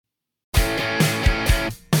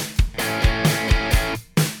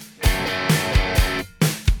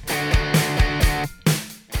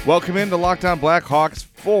Welcome into Locked On Blackhawks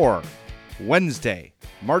for Wednesday,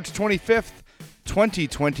 March 25th,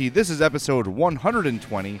 2020. This is episode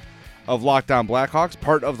 120 of Locked On Blackhawks,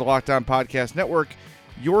 part of the Locked On Podcast Network,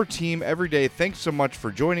 your team every day. Thanks so much for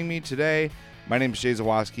joining me today. My name is Jay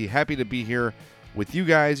Zawaski. Happy to be here with you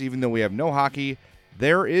guys, even though we have no hockey.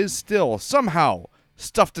 There is still somehow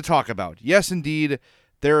stuff to talk about. Yes, indeed,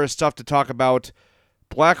 there is stuff to talk about.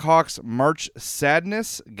 Blackhawks March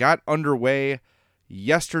Sadness got underway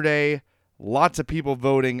yesterday. Lots of people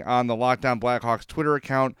voting on the Locked On Blackhawks Twitter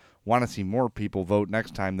account. Want to see more people vote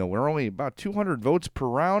next time, though. We're only about 200 votes per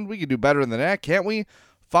round. We can do better than that, can't we?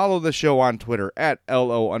 Follow the show on Twitter at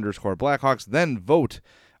LO_Blackhawks. Then vote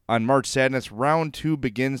on March Sadness. Round 2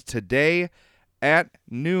 begins today at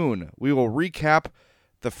noon. We will recap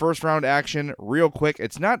the first round action real quick.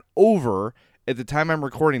 It's not over at the time I'm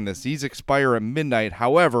recording this. These expire at midnight.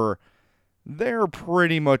 However, they're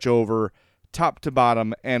pretty much over top to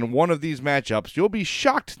bottom, and one of these matchups, you'll be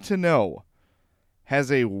shocked to know,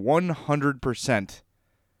 has a 100%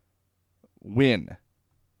 win.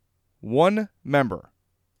 One member,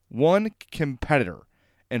 one competitor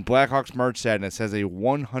in Blackhawks March Sadness has a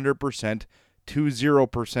 100%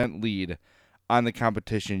 20% lead on the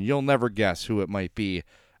competition. You'll never guess who it might be.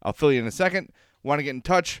 I'll fill you in a second. Want to get in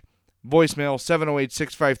touch? Voicemail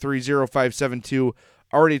 708-653-0572.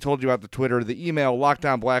 Already told you about the Twitter, the email,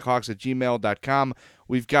 lockedonblackhawks@gmail.com.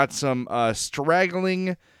 We've got some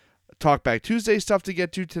straggling Talkback Tuesday stuff to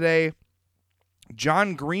get to today.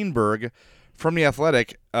 John Greenberg from The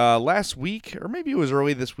Athletic last week, or maybe it was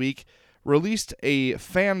early this week, released a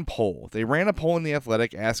fan poll. They ran a poll in The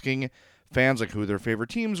Athletic asking fans like who their favorite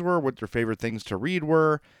teams were, what their favorite things to read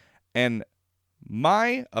were, and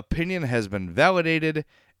my opinion has been validated,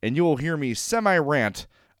 and you will hear me semi-rant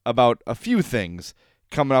about a few things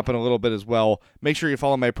coming up in a little bit as well. Make sure you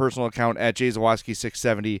follow my personal account at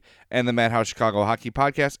jzawaski670 and the Madhouse Chicago Hockey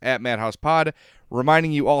Podcast at MadhousePod.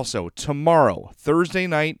 Reminding you also, tomorrow, Thursday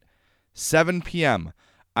night, 7 p.m.,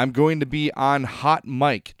 I'm going to be on Hot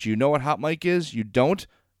Mic. Do you know what Hot Mic is? You don't?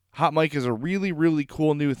 Hot Mic is a really, really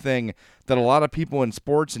cool new thing that a lot of people in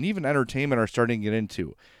sports and even entertainment are starting to get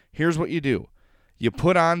into. Here's what you do. You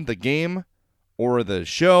put on the game or the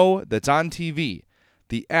show that's on TV.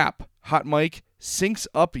 The app, Hot Mic, syncs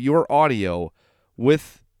up your audio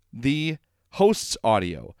with the host's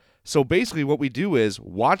audio. So basically what we do is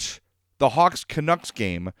watch the Hawks-Canucks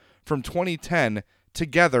game from 2010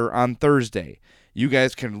 together on Thursday. You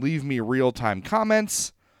guys can leave me real-time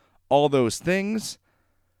comments, all those things.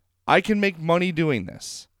 I can make money doing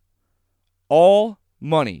this. All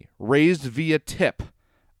money raised via tip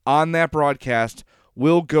on that broadcast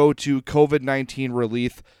will go to COVID-19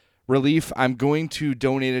 relief. I'm going to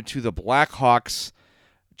donate it to the Blackhawks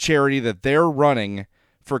charity that they're running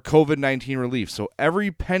for COVID-19 relief. So every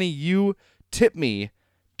penny you tip me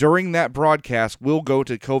during that broadcast will go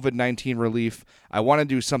to COVID-19 relief. I want to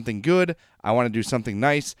do something good. I want to do something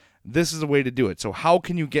nice. This is a way to do it. So how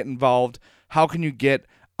can you get involved? How can you get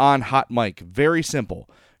on Hot Mic? Very simple.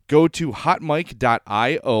 Go to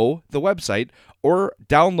hotmic.io, the website, or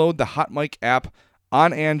download the Hot Mic app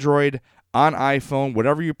on Android, on iPhone,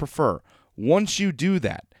 whatever you prefer. Once you do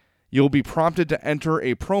that, you'll be prompted to enter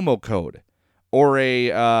a promo code or a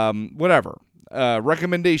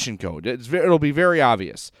recommendation code. It'll be very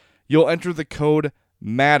obvious. You'll enter the code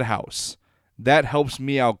MADHOUSE. That helps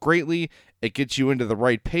me out greatly. It gets you into the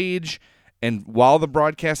right page, and while the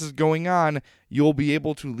broadcast is going on, you'll be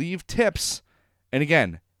able to leave tips. And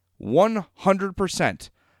again, 100%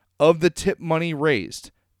 of the tip money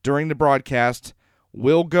raised during the broadcast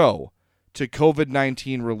will go to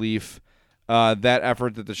COVID-19 relief, that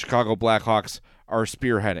effort that the Chicago Blackhawks are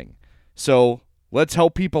spearheading. So let's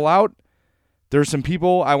help people out. There's some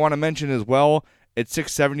people I want to mention as well at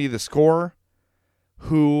 670 The Score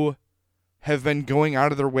who have been going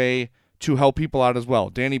out of their way to help people out as well.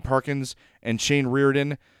 Danny Parkins and Shane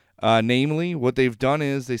Reardon, namely, what they've done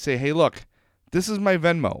is they say, hey, look, this is my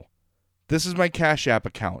Venmo. This is my Cash App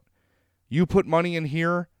account. You put money in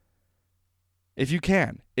here if you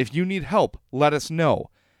can. If you need help, let us know.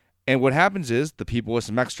 And what happens is the people with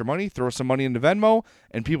some extra money throw some money into Venmo,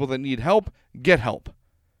 and people that need help get help.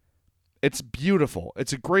 It's beautiful.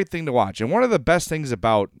 It's a great thing to watch. And one of the best things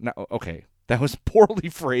about... Okay, that was poorly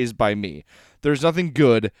phrased by me. There's nothing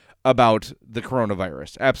good about the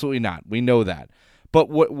coronavirus. Absolutely not. We know that. But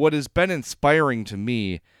what has been inspiring to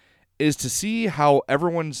me is to see how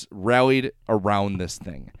everyone's rallied around this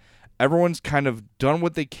thing. Everyone's kind of done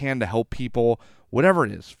what they can to help people, whatever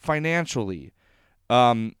it is, financially,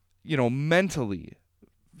 mentally,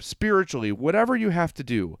 spiritually, whatever you have to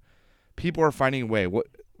do. People are finding a way.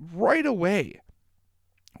 Right away,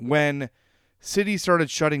 when cities started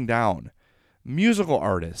shutting down, musical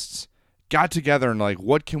artists got together and like,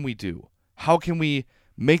 what can we do? How can we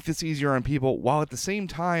make this easier on people while at the same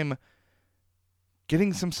time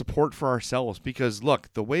getting some support for ourselves? Because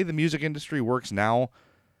look, the way the music industry works now,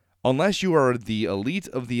 unless you are the elite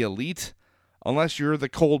of the elite, unless you're the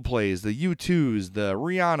Coldplays, the U2s, the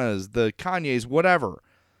Rihannas, the Kanyes, whatever,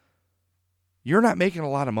 you're not making a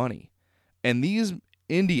lot of money. And these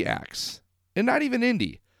indie acts, and not even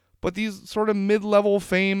indie, but these sort of mid-level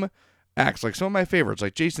fame acts, like some of my favorites,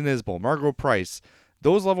 like Jason Isbell, Margot Price,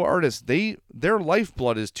 those level artists, their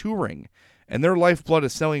lifeblood is touring, and their lifeblood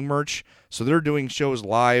is selling merch, so they're doing shows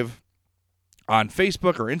live on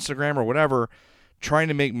Facebook or Instagram or whatever, trying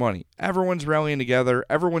to make money. Everyone's rallying together.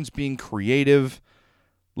 Everyone's being creative.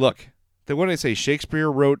 Look, what did I say?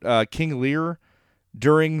 Shakespeare wrote King Lear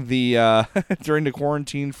during the during the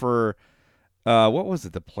quarantine for what was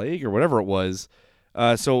it, the plague or whatever it was.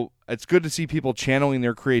 So it's good to see people channeling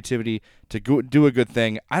their creativity to do a good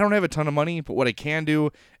thing. I don't have a ton of money, but what I can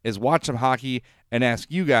do is watch some hockey and ask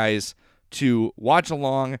you guys to watch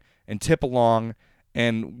along and tip along,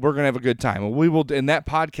 and we're going to have a good time. And we will, in that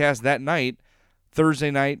podcast that night,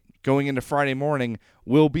 Thursday night, going into Friday morning,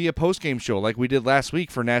 will be a post-game show like we did last week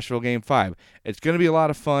for Nashville Game 5. It's going to be a lot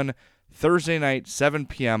of fun. Thursday night, 7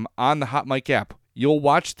 p.m. on the Hot Mic app. You'll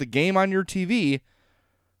watch the game on your TV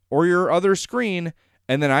or your other screen,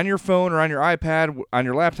 and then on your phone or on your iPad, on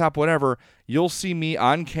your laptop, whatever, you'll see me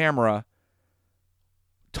on camera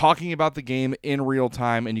talking about the game in real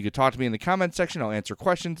time, and you can talk to me in the comment section. I'll answer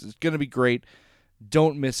questions. It's going to be great.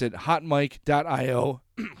 Don't miss it. Hotmic.io,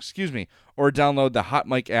 excuse me, or download the Hot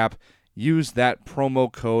Mic app. Use that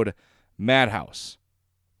promo code Madhouse.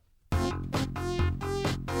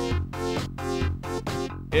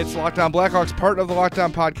 It's Locked On Blackhawks, part of the Locked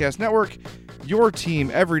On Podcast Network. Your team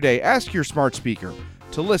every day. Ask your smart speaker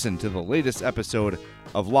to listen to the latest episode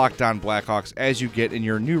of Locked On Blackhawks as you get in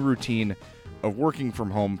your new routine of working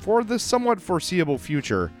from home for the somewhat foreseeable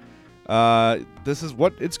future. This is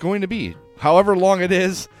what it's going to be. However long it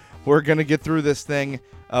is, we're going to get through this thing.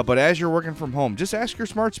 But as you're working from home, just ask your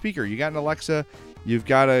smart speaker. You got an Alexa, you've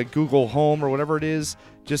got a Google Home or whatever it is.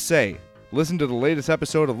 Just say, listen to the latest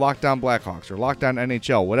episode of Locked On Blackhawks or Locked On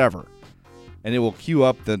NHL, whatever. And it will queue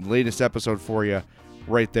up the latest episode for you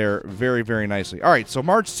right there very, very nicely. All right, so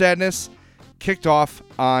March Sadness kicked off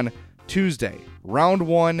on Tuesday. Round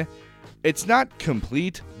 1. It's not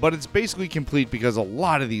complete, but it's basically complete because a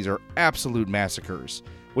lot of these are absolute massacres,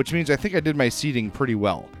 which means I think I did my seeding pretty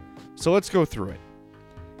well. So let's go through it.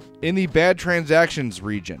 In the bad transactions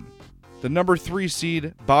region, the number 3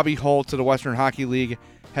 seed, Bobby Hull to the Western Hockey League,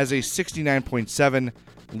 has a 69.7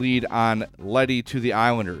 lead on Leddy to the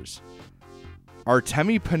Islanders.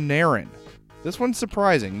 Artemi Panarin, this one's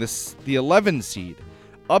surprising, the 11 seed,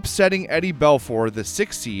 upsetting Eddie Belfour, the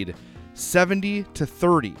 6 seed,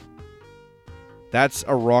 70-30. That's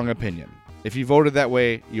a wrong opinion. If you voted that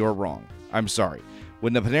way, you're wrong. I'm sorry.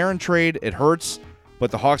 When the Panarin trade, it hurts,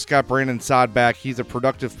 but the Hawks got Brandon Saad back. He's a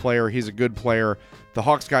productive player. He's a good player. The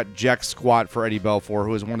Hawks got Jack Squat for Eddie Belfour,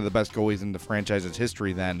 who was one of the best goalies in the franchise's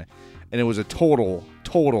history then, and it was a total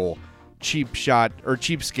cheap shot or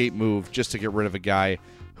cheapskate move just to get rid of a guy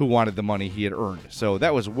who wanted the money he had earned. So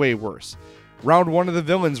that was way worse. Round 1 of the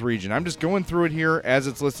Villains region. I'm just going through it here as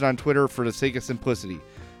it's listed on Twitter for the sake of simplicity.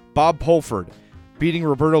 Bob Pulford beating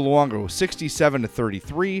Roberto Luongo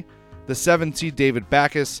 67-33. The 7 seed David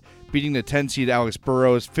Backes beating the 10 seed Alex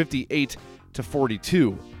Burrows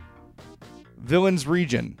 58-42. Villains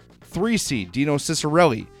region. 3 seed Dino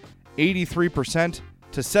Ciccarelli 83%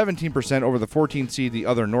 to 17% over the 14 seed the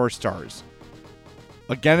other North Stars.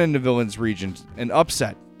 Again in the Villains region, an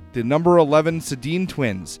upset. The number 11 Sedin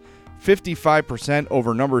Twins 55%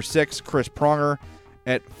 over number 6 Chris Pronger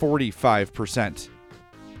at 45%.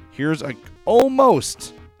 Here's a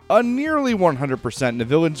nearly 100% in the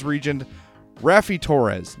Villains region. Raffi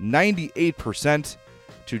Torres, 98%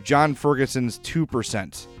 to John Ferguson's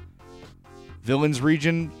 2%. Villains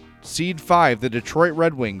region, seed 5, the Detroit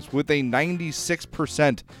Red Wings, with a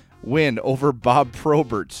 96% win over Bob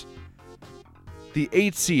Probert. The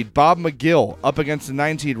 8 seed, Bob McGill, up against the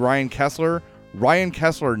 9 seed, Ryan Kessler. Ryan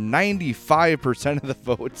Kessler, 95% of the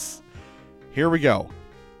votes. Here we go.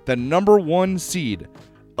 The number 1 seed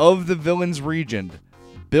of the Villains region,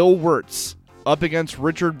 Bill Wirtz, up against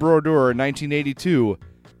Richard Brodeur in 1982.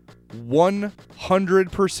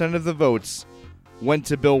 100% of the votes went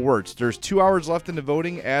to Bill Wirtz. There's 2 hours left in the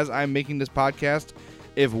voting as I'm making this podcast.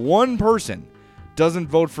 If one person doesn't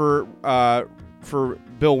vote for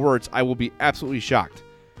Bill Wirtz, I will be absolutely shocked.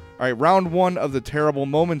 All right, round 1 of the Terrible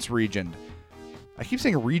Moments region. I keep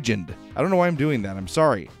saying regioned. I don't know why I'm doing that. I'm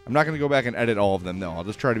sorry. I'm not going to go back and edit all of them, though. I'll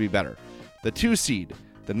just try to be better. The 2 seed,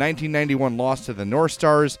 the 1991 loss to the North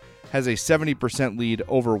Stars, has a 70% lead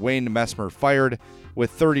over Wayne Messmer Fired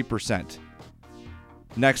with 30%.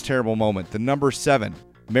 Next terrible moment, the number 7,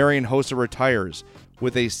 Marian Hossa retires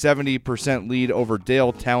with a 70% lead over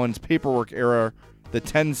Dale Talon's paperwork era, the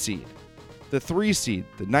 10 seed. The 3 seed,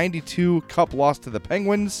 the 92 Cup loss to the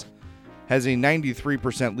Penguins, has a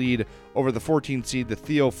 93% lead over the 14 seed, the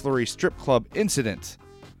Theo Fleury Strip Club incident.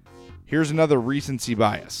 Here's another recency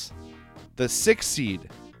bias. The 6 seed,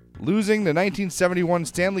 losing the 1971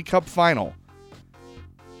 Stanley Cup final,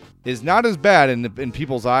 is not as bad in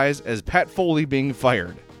people's eyes as Pat Foley being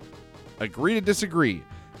fired. Agree to disagree.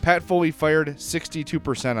 Pat Foley fired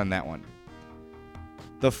 62% on that one.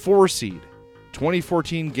 The 4 seed,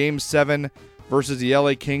 2014 Game 7 versus the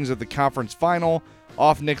LA Kings at the conference final,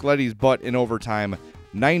 off Nick Leddy's butt in overtime,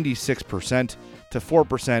 96% to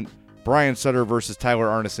 4%. Brian Sutter versus Tyler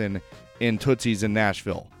Arneson in Tootsie's in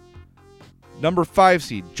Nashville. Number 5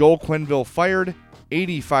 seed, Joel Quenneville fired,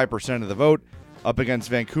 85% of the vote, up against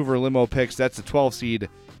Vancouver Limo Picks. That's the 12 seed,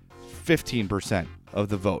 15% of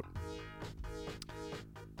the vote.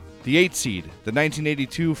 The 8 seed, the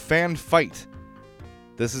 1982 Fan Fight.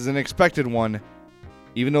 This is an expected one.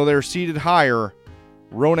 Even though they're seeded higher,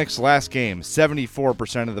 Roenick's last game,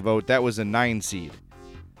 74% of the vote. That was a 9 seed.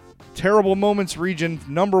 Terrible Moments region,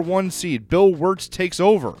 number 1 seed, Bill Wirtz takes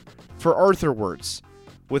over for Arthur Wirtz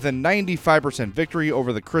with a 95% victory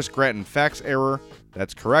over the Chris Gratton fax error.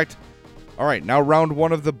 That's correct. All right, now round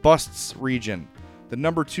 1 of the Busts region. The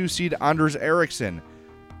number 2 seed, Anders Eriksson,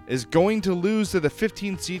 is going to lose to the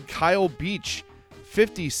 15 seed Kyle Beach,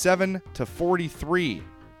 57 to 43.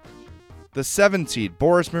 The 7 seed,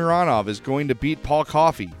 Boris Mironov, is going to beat Paul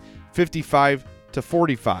Coffey, 55 to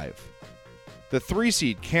 45. The 3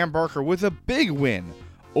 seed, Cam Barker, with a big win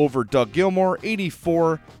over Doug Gilmore,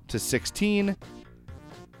 84 to 16.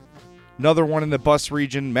 Another one in the Bus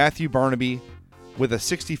region, Matthew Barnaby, with a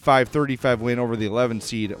 65-35 win over the 11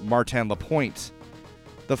 seed, Martin Lapointe.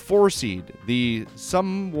 The 4 seed, the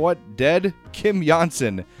somewhat dead Kim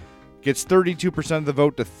Janssen, gets 32% of the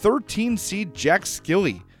vote to 13 seed Jack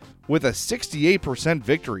Skilly, with a 68%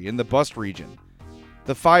 victory in the Bust region.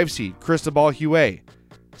 The 5 seed, Cristobal Huet,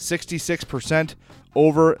 66%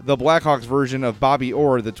 over the Blackhawks version of Bobby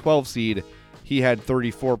Orr, the 12 seed. He had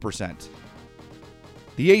 34%.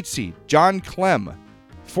 The 8 seed, John Clem,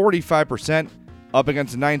 45%, up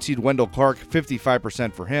against the 9 seed Wendell Clark,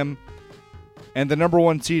 55% for him. And the number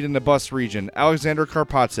 1 seed in the Bust region, Alexander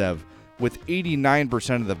Karpatsev, with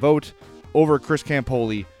 89% of the vote over Chris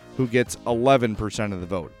Campoli, who gets 11% of the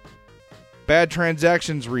vote. Bad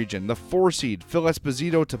Transactions region, the 4 seed, Phil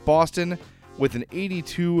Esposito to Boston with an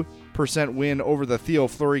 82% win over the Theo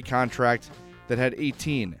Fleury contract that had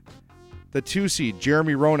 18. The 2 seed,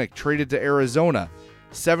 Jeremy Roenick, traded to Arizona,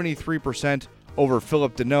 73% over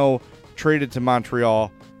Philip Deneau, traded to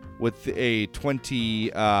Montreal with a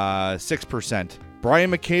 26%.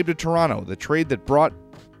 Brian McCabe to Toronto, the trade that brought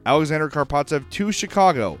Alexander Karpatsev to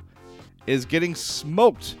Chicago, is getting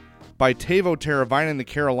smoked by Teuvo Teravainen to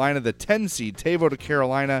Carolina, the 10 seed Teuvo to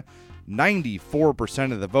Carolina,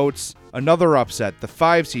 94% of the votes. Another upset, the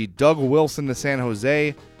 5 seed Doug Wilson to San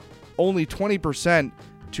Jose, only 20%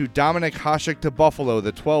 to Dominic Hasek to Buffalo,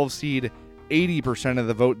 the 12 seed, 80% of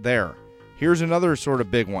the vote there. Here's another sort of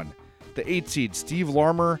big one. The 8 seed Steve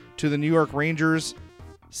Larmer to the New York Rangers,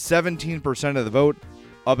 17% of the vote,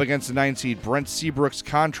 up against the 9 seed Brent Seabrook's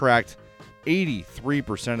contract,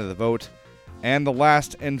 83% of the vote. And the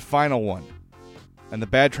last and final one, in the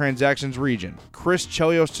Bad Transactions region, Chris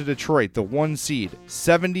Chelios to Detroit, the 1 seed,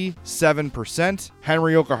 77%.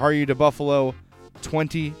 Henry Okaharu to Buffalo,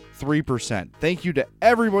 23%. Thank you to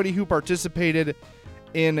everybody who participated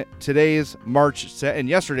in today's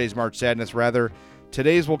yesterday's March Sadness, rather.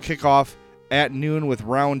 Today's will kick off at noon with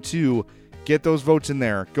round 2. Get those votes in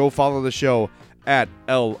there. Go follow the show at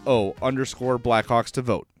LO_Blackhawks to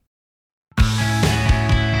vote.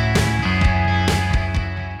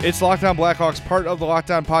 It's Locked On Blackhawks, part of the Locked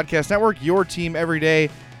On Podcast Network, your team every day.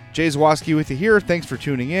 Jay Zawaski with you here. Thanks for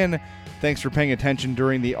tuning in. Thanks for paying attention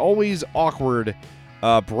during the always awkward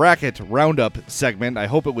bracket roundup segment. I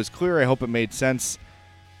hope it was clear. I hope it made sense.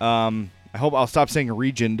 I hope I'll stop saying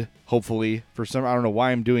regioned, hopefully. I don't know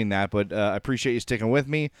why I'm doing that, but I appreciate you sticking with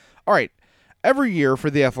me. All right. Every year for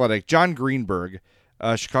The Athletic, John Greenberg,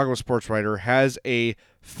 a Chicago sports writer, has a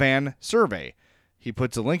fan survey. He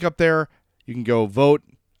puts a link up there. You can go vote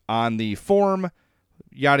on the form,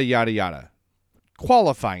 yada, yada, yada.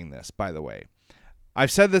 Qualifying this, by the way.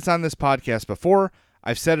 I've said this on this podcast before.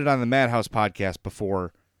 I've said it on the Madhouse podcast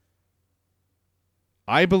before.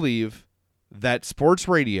 I believe that sports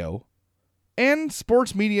radio and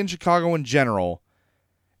sports media in Chicago in general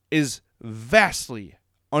is vastly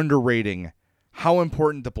underrating how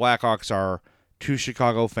important the Blackhawks are to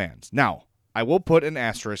Chicago fans. Now, I will put an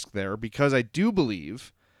asterisk there because I do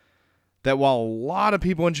believe that while a lot of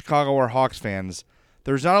people in Chicago are Hawks fans,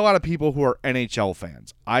 there's not a lot of people who are NHL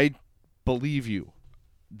fans. I believe you.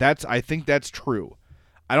 I think that's true.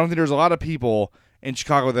 I don't think there's a lot of people in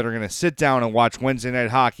Chicago that are going to sit down and watch Wednesday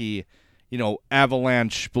Night Hockey,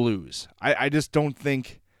 Avalanche Blues. I just don't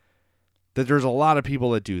think that there's a lot of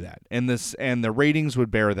people that do that. And the ratings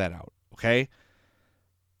would bear that out, okay?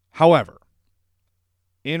 However,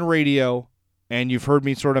 in radio, and you've heard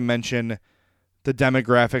me sort of mention the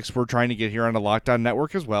demographics we're trying to get here on the Locked On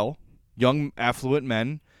Network as well. Young, affluent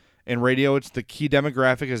men. In radio, it's the key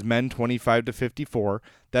demographic is men 25 to 54.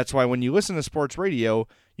 That's why when you listen to sports radio,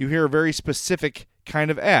 you hear a very specific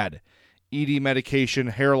kind of ad. ED medication,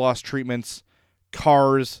 hair loss treatments,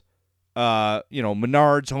 cars,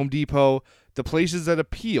 Menards, Home Depot, the places that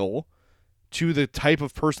appeal to the type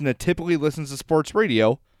of person that typically listens to sports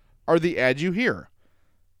radio are the ads you hear.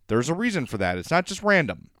 There's a reason for that. It's not just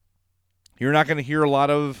random. You're not going to hear a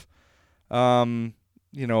lot of,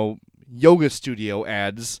 yoga studio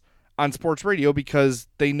ads on sports radio because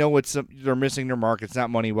they know they're missing their mark. It's not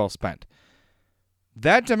money well spent.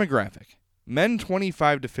 That demographic, men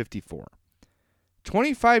 25 to 54,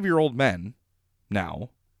 25-year-old men now,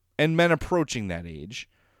 and men approaching that age,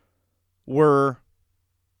 were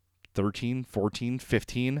 13, 14,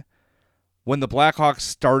 15 when the Blackhawks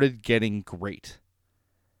started getting great.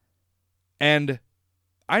 And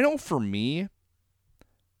I know for me,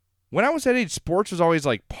 when I was that age, sports was always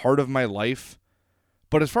like part of my life.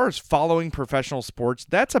 But as far as following professional sports,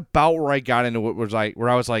 that's about where I got into it, where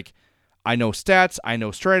I was like, I know stats, I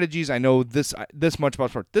know strategies, I know this much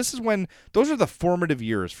about sports. Those are the formative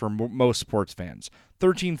years for most sports fans.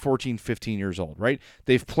 13, 14, 15 years old, right?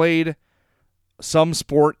 They've played some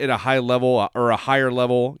sport at a high level or a higher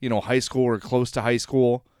level, high school or close to high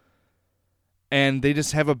school. And they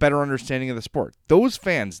just have a better understanding of the sport. Those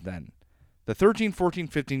fans then, the 13, 14,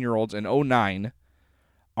 15-year-olds in 2009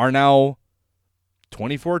 are now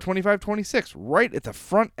 24, 25, 26, right at the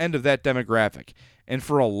front end of that demographic. And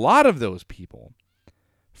for a lot of those people,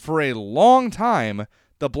 for a long time,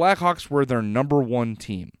 the Blackhawks were their number one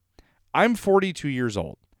team. I'm 42 years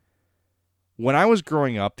old. When I was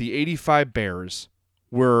growing up, the 85 Bears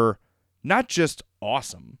were not just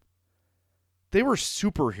awesome, they were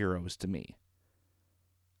superheroes to me.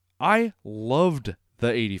 I loved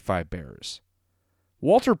the 85 Bears.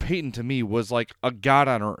 Walter Payton to me was like a god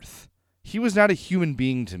on earth. He was not a human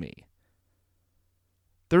being to me.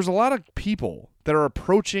 There's a lot of people that are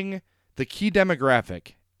approaching the key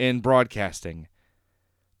demographic in broadcasting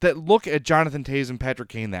that look at Jonathan Toews and Patrick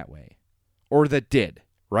Kane that way. Or that did,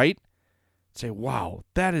 right? Say, wow,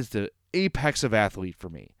 that is the apex of athlete for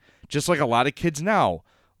me. Just like a lot of kids now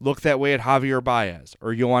look that way at Javier Baez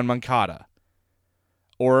or Yoan Moncada.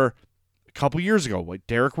 Or a couple years ago, like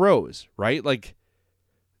Derrick Rose, right? Like,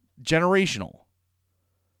 generational.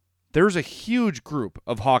 There's a huge group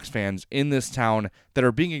of Hawks fans in this town that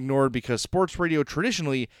are being ignored because sports radio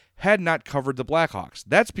traditionally had not covered the Blackhawks.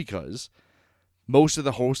 That's because most of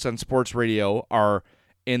the hosts on sports radio are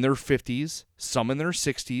in their 50s, some in their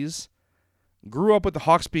 60s, grew up with the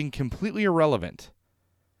Hawks being completely irrelevant,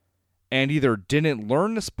 and either didn't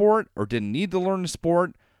learn the sport or didn't need to learn the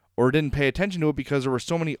sport or didn't pay attention to it because there were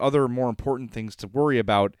so many other more important things to worry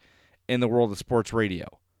about in the world of sports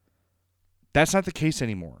radio. That's not the case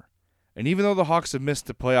anymore. And even though the Hawks have missed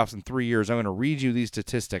the playoffs in 3 years, I'm going to read you these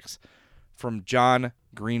statistics from John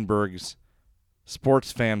Greenberg's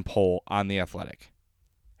sports fan poll on The Athletic.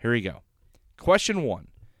 Here we go. Question 1.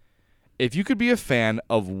 If you could be a fan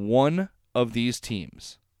of one of these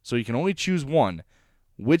teams, so you can only choose one,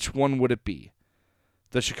 which one would it be?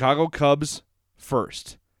 The Chicago Cubs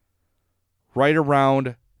first, right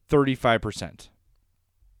around 35%.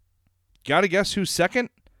 Got to guess who's second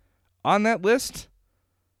on that list?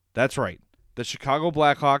 That's right. The Chicago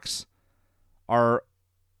Blackhawks are,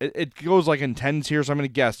 it goes like in tens here, so I'm going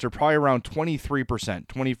to guess they're probably around 23%,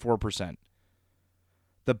 24%.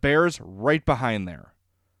 The Bears right behind there.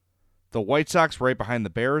 The White Sox right behind the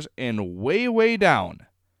Bears, and way, way down,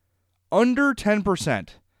 under 10%,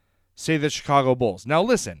 say the Chicago Bulls. Now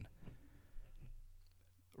listen,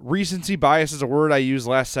 recency bias is a word I used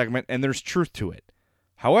last segment, and there's truth to it.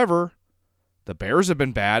 However, the Bears have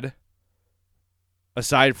been bad.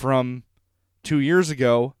 Aside from 2 years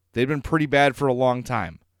ago, they've been pretty bad for a long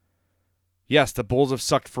time. Yes, the Bulls have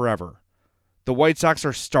sucked forever. The White Sox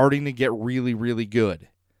are starting to get really, really good.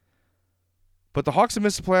 But the Hawks have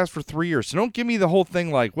missed the playoffs for 3 years. So don't give me the whole thing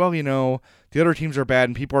like, well, the other teams are bad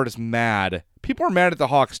and people are just mad. People are mad at the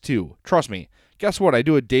Hawks too. Trust me. Guess what? I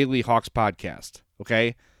do a daily Hawks podcast.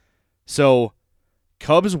 Okay? So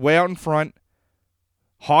Cubs way out in front.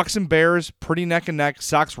 Hawks and Bears pretty neck and neck.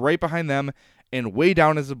 Sox right behind them. And way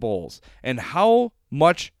down is the Bulls. And how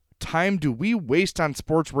much time do we waste on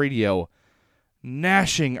sports radio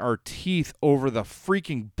gnashing our teeth over the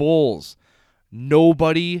freaking Bulls?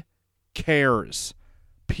 Nobody cares.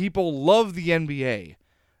 People love the NBA.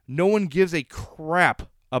 No one gives a crap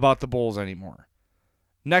about the Bulls anymore.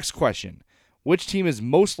 Next question. Which team is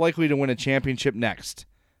most likely to win a championship next?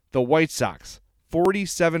 The White Sox,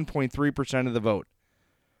 47.3% of the vote.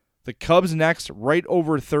 The Cubs next, right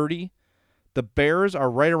over 30%. The Bears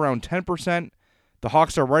are right around 10%. The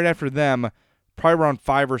Hawks are right after them, probably around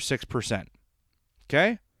 5 or 6%.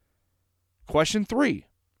 Okay? Question 3.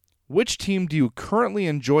 Which team do you currently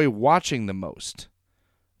enjoy watching the most?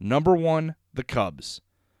 Number 1, the Cubs.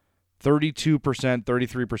 32%,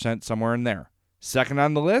 33%, somewhere in there. Second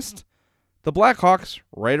on the list, the Blackhawks,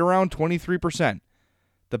 right around 23%.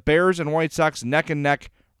 The Bears and White Sox neck and neck,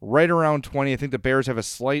 right around 20%. I think the Bears have a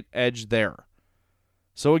slight edge there.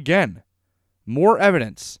 So again, more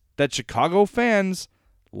evidence that Chicago fans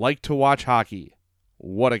like to watch hockey.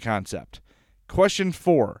 What a concept. Question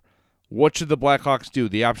 4. What should the Blackhawks do?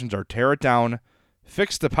 The options are tear it down,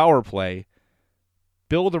 fix the power play,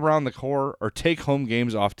 build around the core, or take home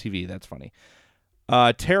games off TV. That's funny.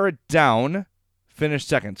 Tear it down, finish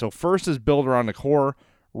second. So first is build around the core,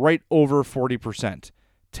 right over 40%.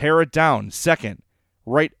 Tear it down, second,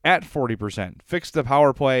 right at 40%. Fix the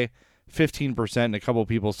power play, 15%. And a couple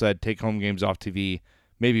people said take home games off TV,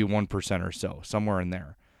 maybe 1% or so, somewhere in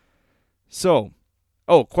there. So,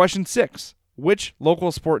 question 6. Which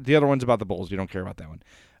local sport, the other one's about the Bulls, you don't care about that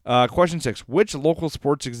one. Question 6, which local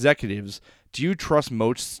sports executives do you trust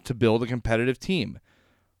most to build a competitive team?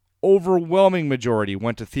 Overwhelming majority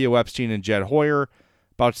went to Theo Epstein and Jed Hoyer,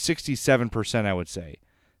 about 67%, I would say.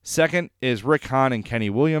 Second is Rick Hahn and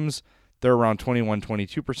Kenny Williams. They're around 21,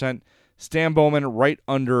 22%. Stan Bowman right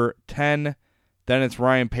under 10. Then it's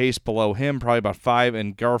Ryan Pace below him, probably about 5.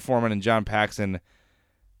 And Gar Forman and John Paxson,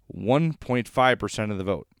 1.5% of the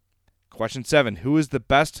vote. Question 7, who is the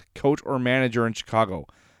best coach or manager in Chicago?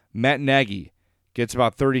 Matt Nagy gets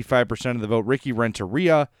about 35% of the vote. Ricky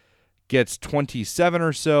Renteria gets 27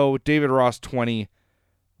 or so. David Ross, 20.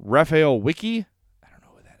 Raphael Wicki, I don't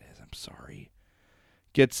know who that is, I'm sorry,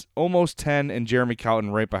 gets almost 10, and Jeremy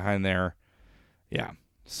Cowton right behind there. Yeah,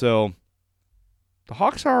 so the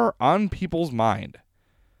Hawks are on people's mind.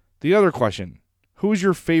 The other question, who's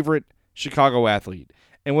your favorite Chicago athlete?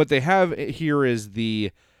 And what they have here is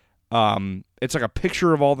the it's like a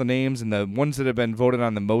picture of all the names, and the ones that have been voted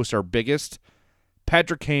on the most are biggest.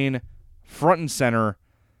 Patrick Kane, front and center,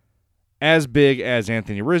 as big as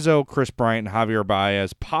Anthony Rizzo, Chris Bryant, and Javier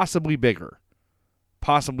Baez, possibly bigger.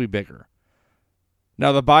 Possibly bigger.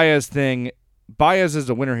 Now, the Baez thing, Baez is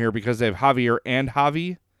the winner here because they have Javier and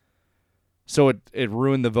Javi, so it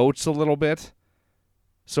ruined the votes a little bit.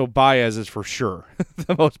 So Baez is for sure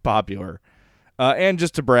the most popular. And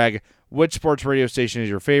just to brag, which sports radio station is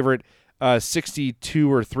your favorite?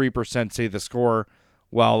 62 or 3% say The Score,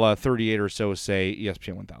 while 38 or so say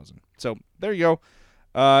ESPN 1000. So there you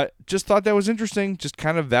go. Just thought that was interesting. Just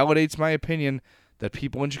kind of validates my opinion that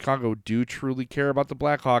people in Chicago do truly care about the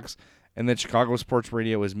Blackhawks, and that Chicago sports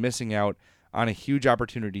radio is missing out on a huge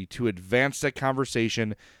opportunity to advance that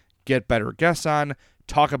conversation, get better guests on,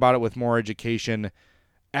 talk about it with more education,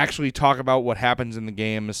 actually talk about what happens in the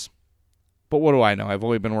games. But what do I know? I've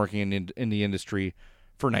only been working in the industry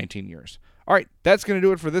for 19 years. All right, that's going to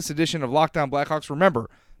do it for this edition of Locked On Blackhawks. Remember,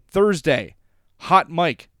 Thursday, Hot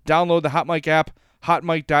Mic. Download the Hot Mic app,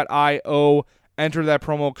 hotmic.io. Enter that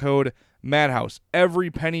promo code Madhouse.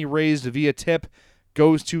 Every penny raised via tip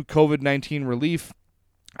goes to COVID-19 relief.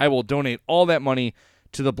 I will donate all that money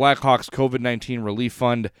to the Blackhawks COVID-19 Relief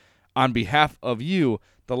Fund on behalf of you,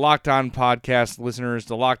 the Locked On podcast listeners,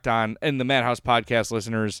 the Locked On and the Madhouse podcast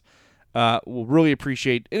listeners. Will really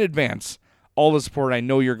appreciate in advance all the support I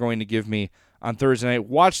know you're going to give me on Thursday night.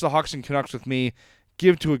 Watch the Hawks and Canucks with me.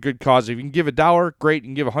 Give to a good cause. If you can give $1, great. You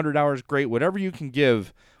can give $100, great. Whatever you can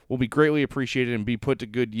give will be greatly appreciated and be put to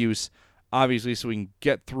good use, obviously, so we can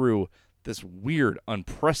get through this weird,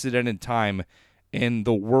 unprecedented time in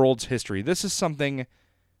the world's history. This is something,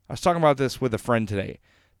 I was talking about this with a friend today.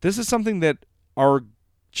 This is something that our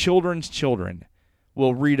children's children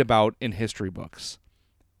will read about in history books.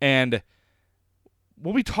 And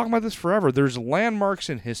we'll be talking about this forever. There's landmarks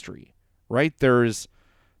in history, right? There's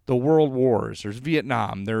the World Wars. There's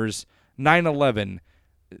Vietnam. There's 9/11.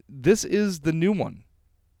 this is the new one.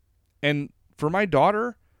 And for my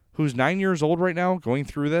daughter, who's 9 years old right now, going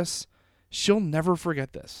through this, she'll never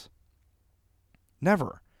forget this.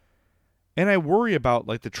 Never. And I worry about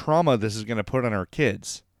like the trauma this is going to put on our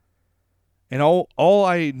kids. And all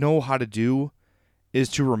I know how to do is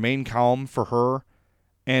to remain calm for her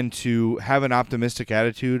and to have an optimistic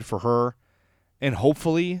attitude for her. And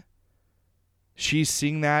hopefully she's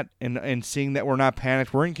seeing that and seeing that we're not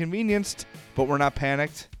panicked. We're inconvenienced, but we're not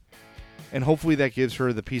panicked. And hopefully that gives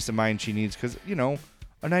her the peace of mind she needs. Because, you know,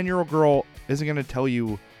 a 9-year-old girl isn't going to tell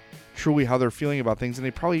you truly how they're feeling about things. And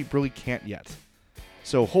they probably really can't yet.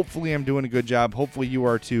 So hopefully I'm doing a good job. Hopefully you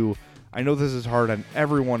are too. I know this is hard on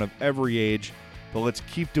everyone of every age. But let's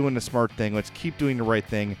keep doing the smart thing. Let's keep doing the right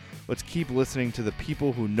thing. Let's keep listening to the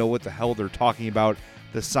people who know what the hell they're talking about.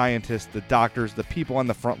 The scientists, the doctors, the people on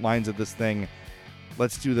the front lines of this thing.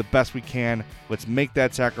 Let's do the best we can. Let's make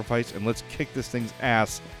that sacrifice, and let's kick this thing's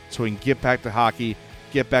ass so we can get back to hockey,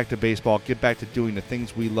 get back to baseball, get back to doing the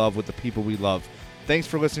things we love with the people we love. Thanks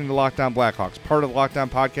for listening to Locked On Blackhawks, part of the Locked On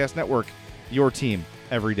Podcast Network, your team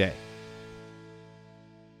every day.